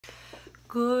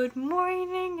Good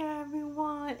morning,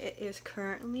 everyone. It is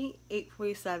currently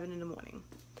 8:47 in the morning.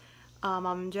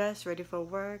 I'm just ready for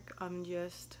work. I'm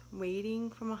just waiting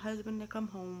for my husband to come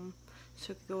home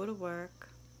so I can go to work.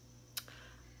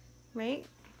 Right?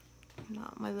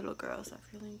 No, my little girls are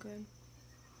feeling good.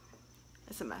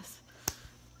 It's a mess.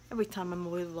 Every time I'm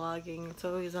always vlogging, it's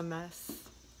always a mess.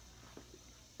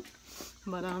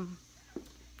 But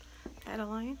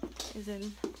Adeline is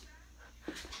in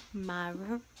my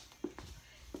room.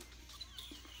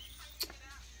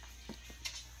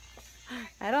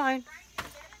 Adeline.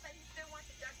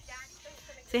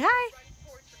 Say hi.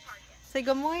 Say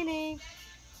good morning.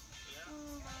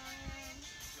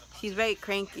 She's very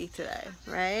cranky today,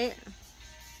 right?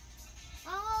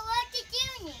 Oh, what did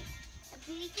you need? A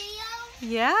video?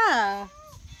 Yeah.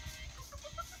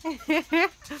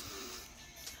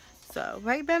 So,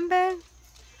 right, Ben Ben?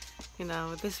 You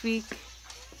know, this week,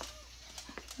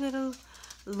 little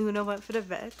Luna went for the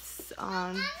vets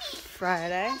on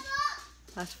Friday.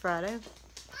 Last Friday.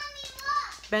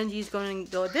 Benji's going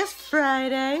to go this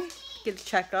Friday, get a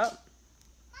checkup.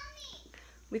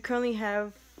 We currently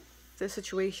have the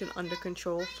situation under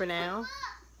control for now.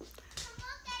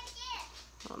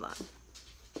 Hold on.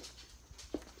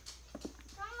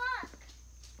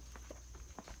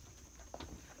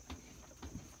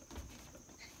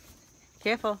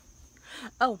 Careful.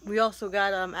 Oh, we also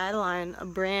got Adeline a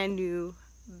brand new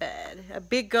bed. A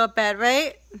big girl bed,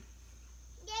 right?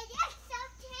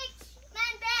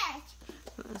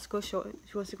 Let's go show it.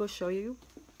 She wants to go show you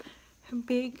her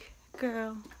big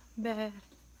girl bed.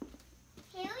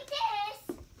 Here it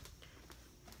is.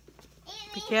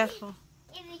 Be careful.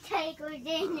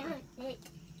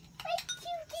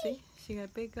 See? She got a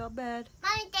big girl bed.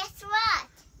 Mommy, guess what?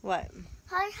 What?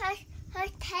 Her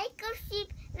tiger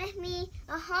sleep with me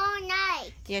the whole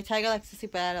night. Yeah, Tiger likes to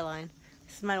sleep with Adeline.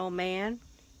 This is my old man.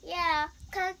 Yeah,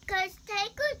 cause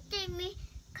Tiger gave me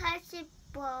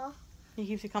comfortable. He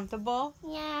keeps you comfortable?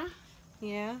 Yeah.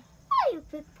 Yeah? Are you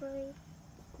big boy?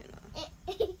 You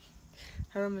know.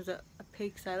 Her room is a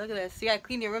pigsty. Look at this. You gotta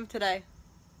clean your room today.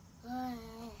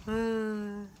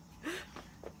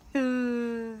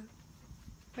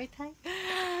 Right, Ty? I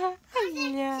want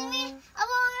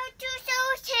to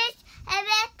show and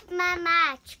make my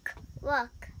mask.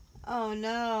 Look. Oh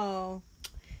no.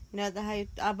 No,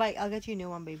 I'll get you a new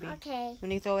one, baby. Okay.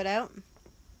 When you throw it out.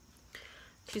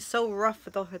 She's so rough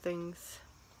with all her things.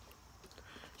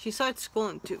 She starts school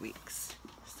in 2 weeks.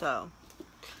 So,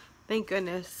 thank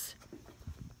goodness.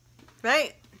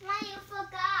 Right? Now you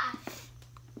forgot.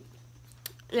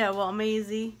 Yeah, well,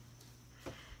 Maisie.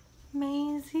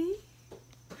 Maisie.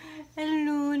 And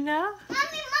Luna.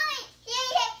 Mommy,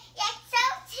 yeah, so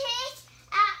cheese.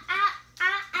 I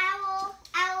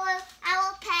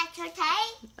will pet, okay?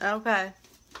 Okay.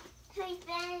 Who's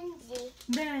Benji?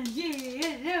 Benji,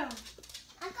 hello.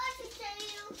 I'm going to show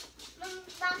you.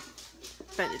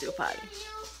 Benji do a potty.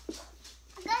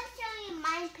 I'm going to show you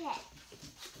my pet.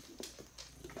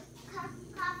 Come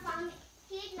from me.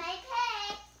 Here's my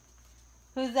pet.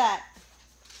 Who's that?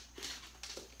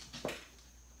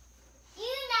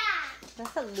 Luna.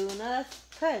 That's a Luna. That's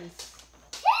Prince.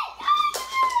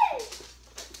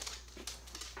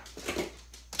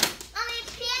 Mommy,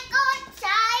 please go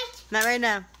outside. Not right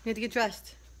now. You have to get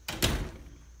dressed.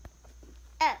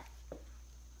 Oh.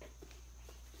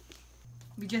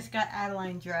 We just got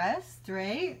Adeline dressed,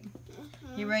 right?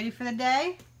 You ready for the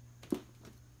day?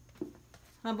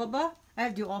 Huh, Bubba? I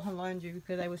have to do all her laundry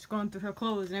because I was scrolling through her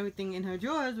clothes and everything in her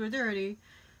drawers were dirty.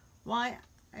 Why?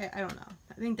 I don't know.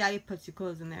 I think Daddy puts your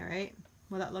clothes in there, right?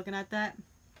 Without looking at that.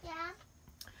 Yeah.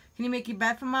 Can you make your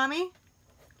bed for Mommy?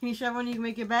 Can you show everyone you can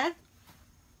make your bed?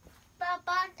 But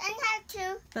I have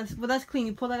to. That's clean.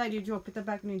 You pull that out of your drawer. Put that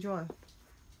back in your drawer.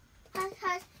 This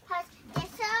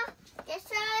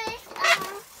one is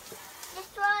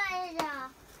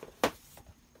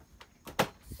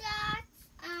shorts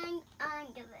and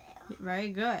underwear. Very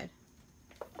good.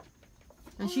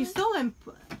 And she's still in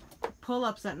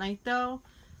pull-ups at night though,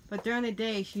 but during the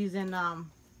day she's in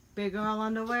big girl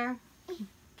underwear.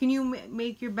 Can you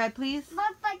make your bed, please?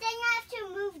 But then I have to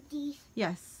move these.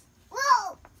 Yes.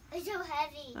 Whoa! It's so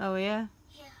heavy. Oh yeah?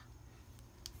 Yeah.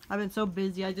 I've been so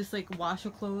busy. I just like wash her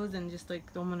clothes and just like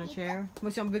throw them on a chair.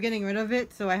 Which I'm getting rid of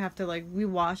it, so I have to like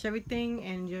rewash everything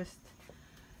and just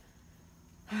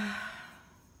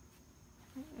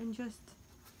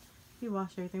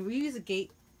rewash everything. We use a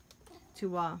gate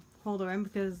to hold her in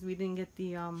because we didn't get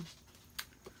the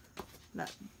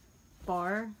that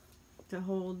bar to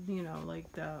hold, you know,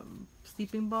 like the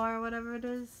sleeping bar or whatever it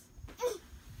is.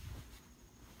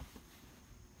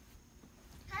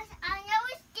 I know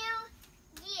it's still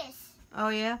this. Oh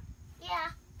yeah? Yeah.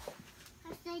 Yeah.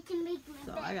 I can make my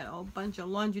So bed. I got a whole bunch of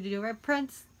laundry to do, right,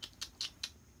 Prince?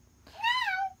 No.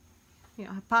 You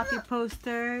know, a Poppy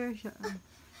poster.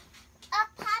 A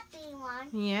puppy one.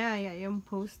 Yeah, your own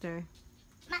poster.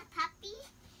 My puppy.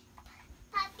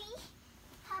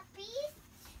 Puppy's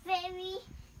very,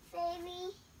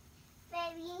 very,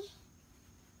 very,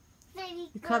 very You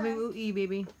good. call me Ooey,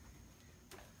 baby.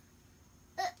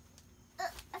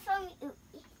 For me,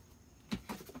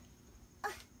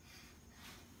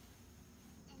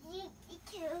 you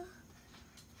too.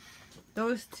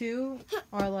 Those two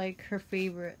are like her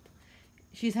favorite.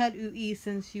 She's had Ooey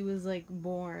since she was like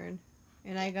born.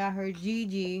 And I got her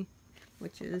Gigi,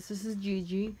 which is, this is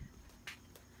Gigi.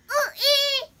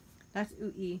 Ooh, That's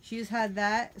Ooey. She's had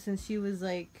that since she was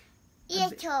like,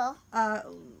 little.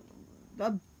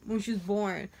 when she was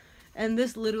born. And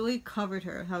this literally covered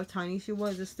her, how tiny she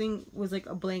was. This thing was like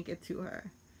a blanket to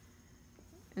her.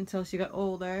 Until she got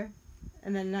older.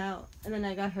 And then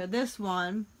I got her this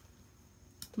one.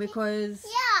 Because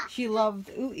Yeah. she loved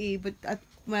Ooey. But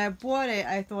when I bought it,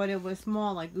 I thought it was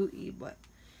small like Ooey. But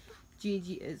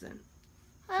Gigi isn't.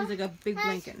 She's like a big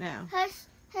blanket now. Now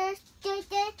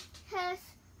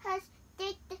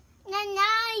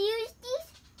I use these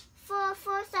for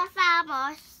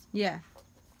survivors. Yeah.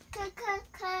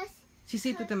 Cause She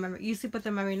sleep with them. You sleep with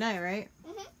them every night, right?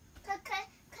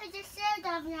 it's so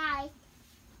damn nice.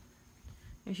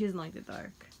 And she doesn't like the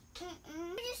dark.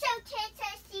 It's okay to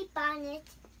sleep on it.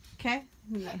 Okay.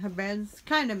 Yeah, her bed's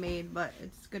kind of made, but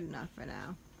it's good enough for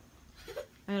now.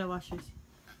 I gotta wash this.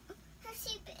 I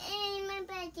sleep in my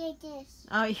bed like this.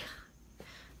 Oh yeah.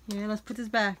 Yeah. Let's put this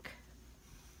back.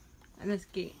 And this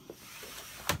gate.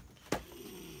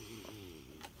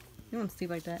 You don't sleep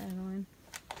like that, Adeline.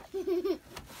 Okay.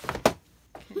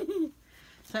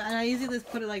 So and I usually just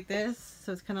put it like this,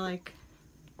 so it's kind of like,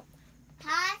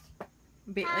 Hot?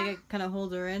 like it kind of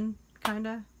holds her in, kind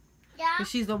of. Yeah. Cause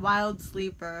she's a wild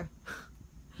sleeper,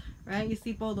 right? You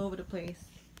sleep all over the place.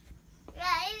 Yeah,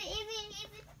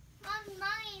 even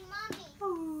mommy.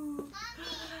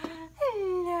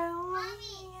 Hello,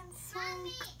 Mommy.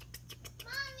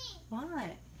 What?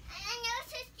 I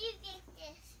noticed you did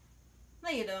this. No,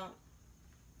 you don't.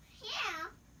 Yeah.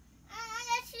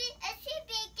 I sleep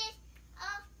like this.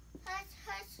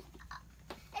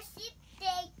 I sleep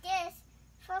like this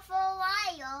for a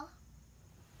while.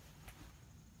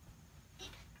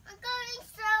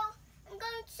 I'm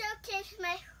going to kiss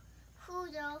my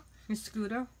Hudo. Your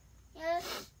scooter? Yeah,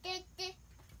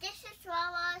 this is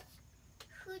Wawa's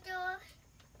Hudo.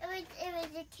 It was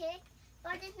a kid,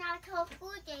 but it's not called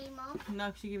food anymore.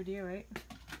 No, she gave it to you, right?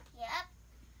 Yep.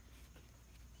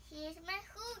 Here's my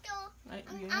Hudo. Yeah.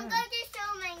 I'm going to show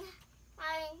my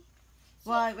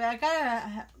Well,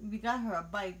 we got her a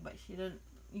bike, but she didn't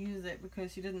use it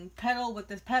because she didn't pedal with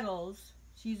the pedals.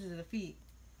 She uses the feet.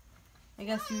 I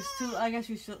guess she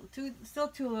was still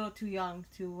too little, too young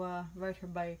to ride her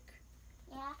bike.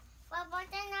 Yeah, but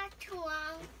they're not too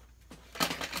long.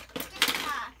 Just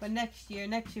hot. But next year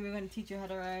we're gonna teach her how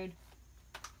to ride.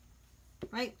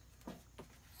 Right?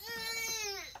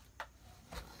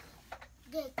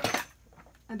 Good.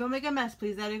 And don't make a mess,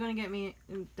 please. Daddy's gonna get mad.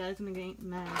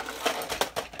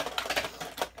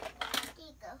 There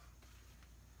you go.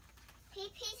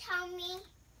 Please help me.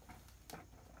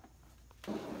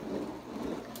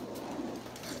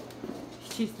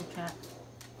 She's the cat.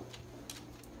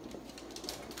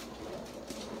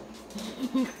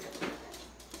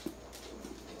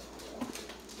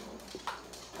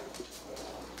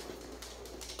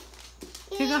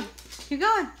 Keep going. Keep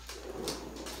going.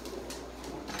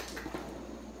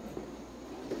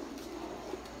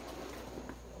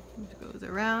 It goes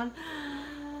around.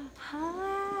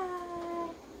 Hi.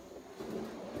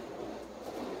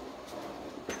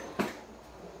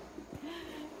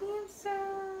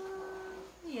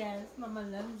 Yes, Mama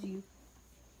loves you.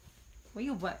 Where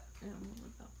you what?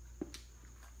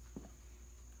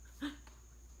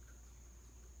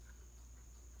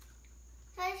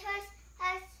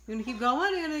 You gonna keep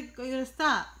going or you gonna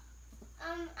stop?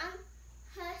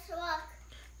 Look.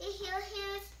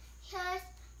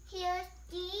 Here's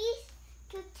these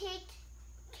to take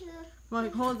to. Well,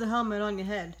 hold the helmet on your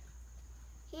head.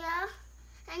 Yeah,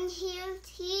 and here's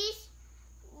these.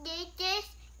 This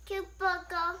to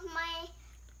plug off my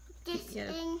this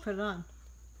Yeah, thing. put it on.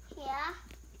 Yeah.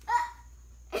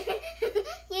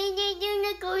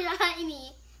 You go behind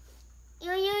me.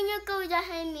 You go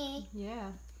behind me.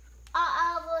 Yeah.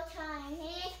 All the time.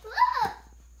 Look.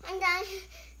 And then.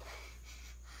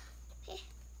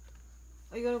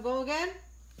 Are you gonna go again?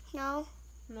 No.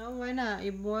 No, why not?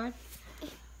 You're bored?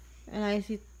 And I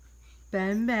see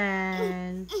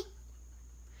Ben.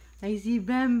 I see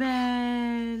Ben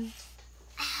Ben.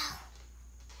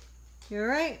 You're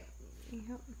right.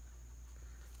 Yep.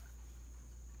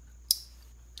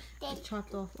 I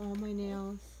chopped off all my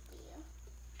nails.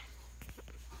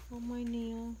 All my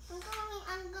nails. I'm going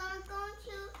to put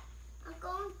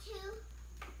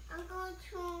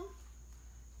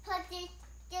this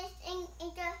in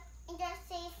the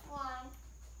safe one.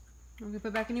 Okay, put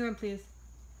it back in your room, please.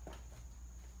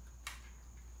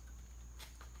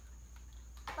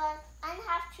 But I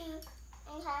have to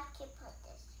put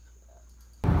this.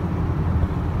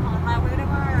 On my way to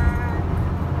work.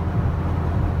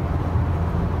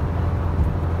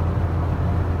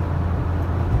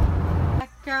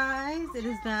 Guys, it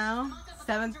is now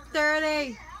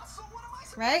 7:30.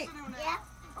 Right? Yeah.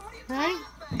 Right?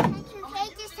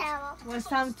 Take this towel. Well, it's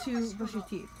time to brush your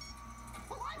teeth.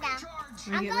 Now,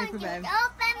 And I'm get going ready to for do it bed. all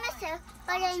by myself,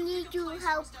 but I need your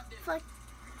help for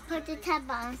the tab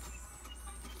on.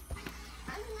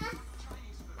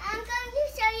 I'm going to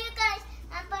show you guys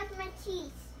I brush my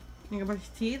teeth. You can brush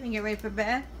your teeth and get ready for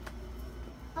bed.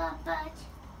 But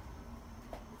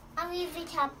I'll leave the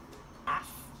top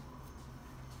off.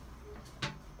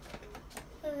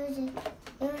 Where is it?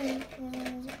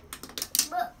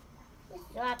 But let's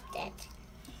drop that.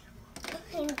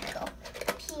 Here we go.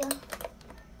 Peel.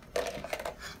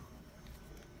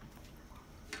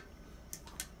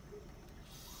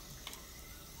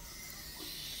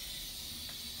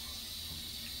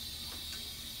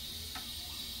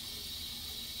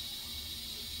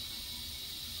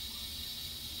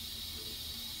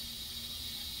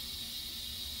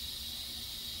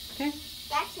 Okay?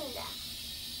 That's enough.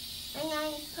 And now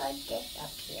you put this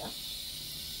up here.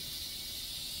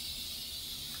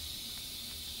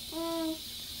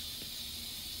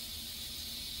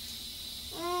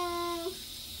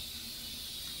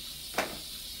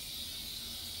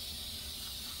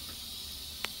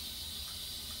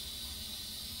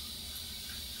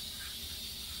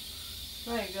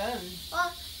 Very good.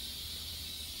 Oh.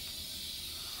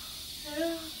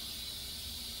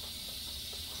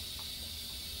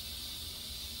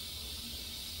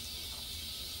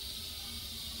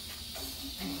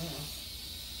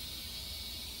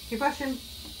 Keep brushing.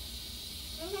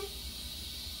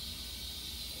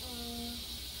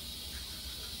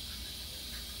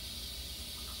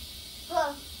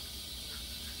 Go.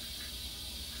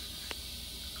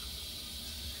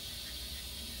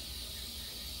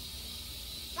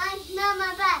 Smell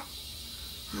my breath.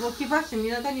 Well, keep brushing.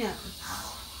 You're not done yet.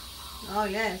 Oh,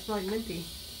 yeah. It smells like minty.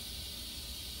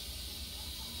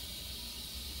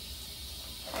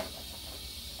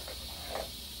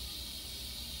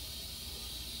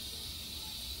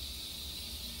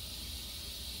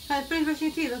 Alright, finish brushing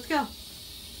your teeth. Let's go.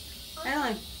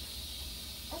 Adeline.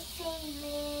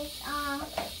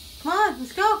 Come on,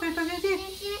 let's go. Finish brushing your teeth.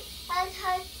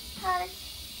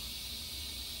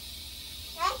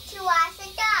 Let's wash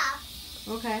it off.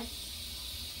 Okay.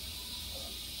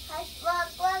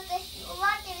 Well, this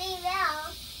wash it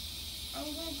around and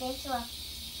do this one.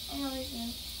 I know it's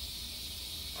me.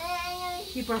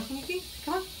 Keep brushing your teeth.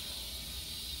 Come on.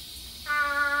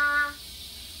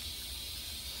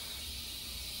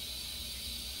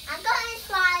 I'm going to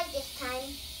try this time.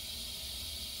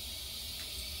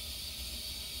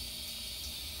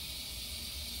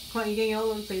 Come on, you're getting all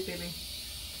over the place, baby.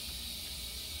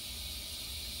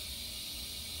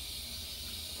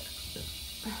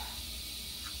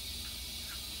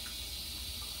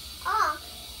 Oh.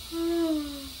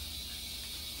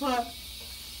 What?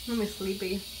 I'm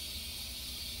sleepy.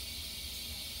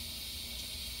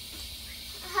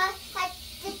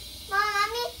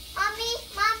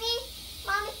 Mommy,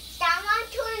 that one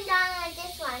turned on and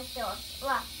this one so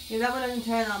what? Yeah, that one doesn't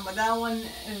turn on, but that one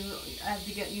is, I have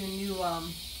to get you new No,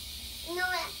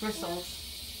 bristles.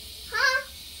 huh?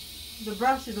 The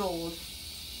brush is old.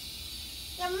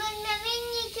 Yeah, we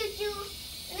need to do.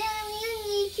 You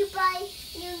need to buy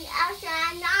new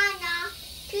outside Nana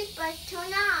toothbrush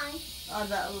turn on. Oh,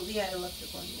 that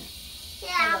electric one. Yeah.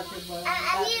 Yeah, Electric one.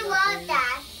 I didn't want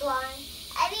that one.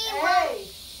 I didn't want.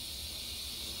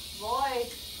 Boy.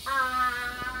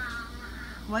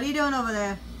 What are you doing over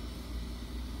there?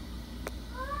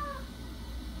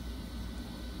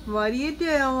 What are you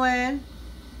doing?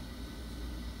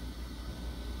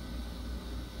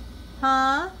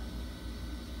 Huh?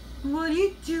 What are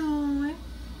you doing?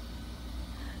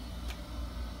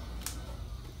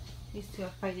 These two are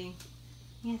fighting.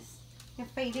 Yes, you're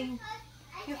fighting.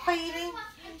 You're fighting. I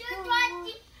just want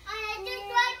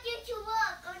you to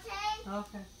work, okay?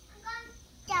 Okay. I'm going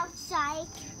outside.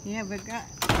 Yeah, we got.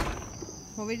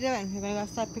 What are we doing? We're gonna go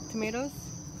outside pick tomatoes.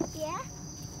 Yeah.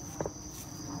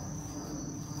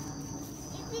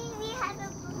 If you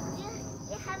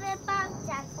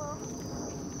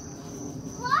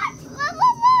What? What?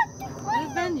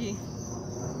 Where's Benji?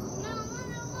 No,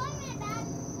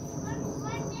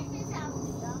 what this is out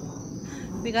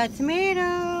here? We got tomato.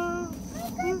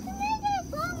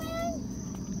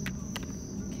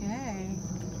 Okay.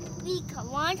 We got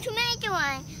one tomato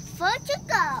and 4 to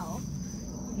go.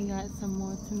 We got some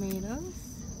more tomatoes.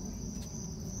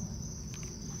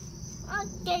 Oh,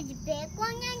 there's a big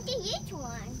one and the huge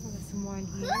one. We got some more in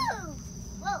here. Woo!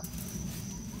 Whoa.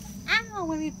 Ow,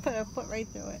 when we put our foot right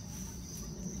through it.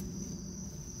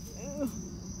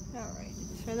 Alright,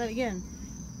 let's try that again.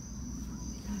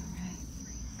 Alright.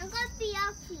 I'm going to be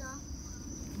up here.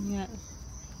 We got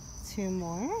 2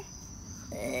 more.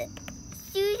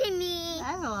 Excuse me.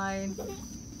 Adeline.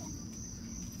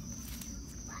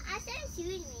 I said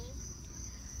excuse me.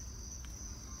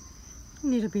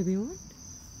 Need a baby one.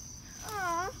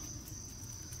 Aw.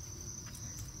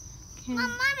 Okay.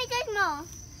 Mommy, there's more.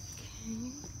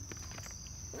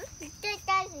 Okay.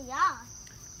 There's a yacht.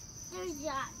 There's a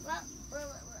yacht. Whoa.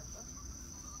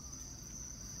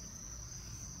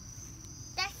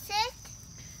 That's it?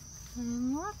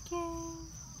 I'm looking.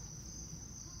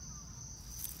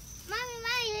 Mommy,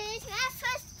 it's my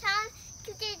first time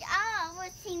to get all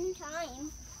at the same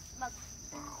time. Look.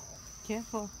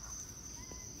 Careful.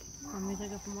 Let me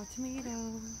take up more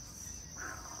tomatoes.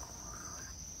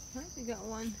 Alright, we got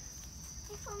one.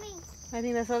 It's for me. I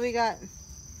think that's all we got.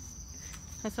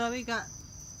 That's all we got.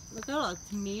 Look at all the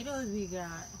tomatoes we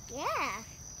got. Yeah.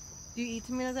 Do you eat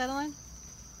tomatoes, Adeline?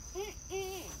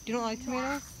 Mm-mm. You don't like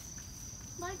tomatoes?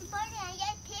 But I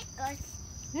like pickles.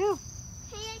 No.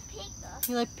 I like pickles.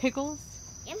 You like pickles?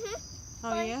 Mm-hmm. Oh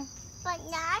But- yeah? But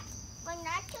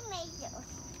not tomatoes.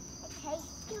 I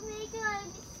taste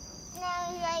tomatoes.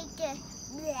 Now like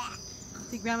bleh.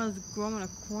 See, Grandma's growing a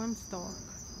cornstalk.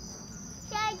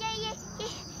 So you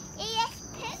just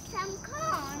pick some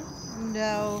corn.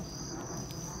 No.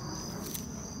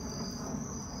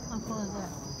 How cool is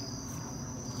that?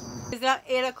 It's now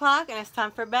 8 o'clock and it's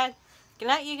time for bed. Good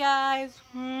night, you guys.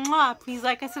 Mwah. Please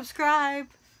like and subscribe.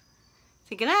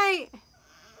 Say good night.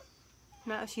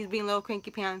 No, she's being little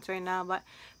cranky pants right now, but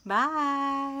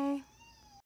bye.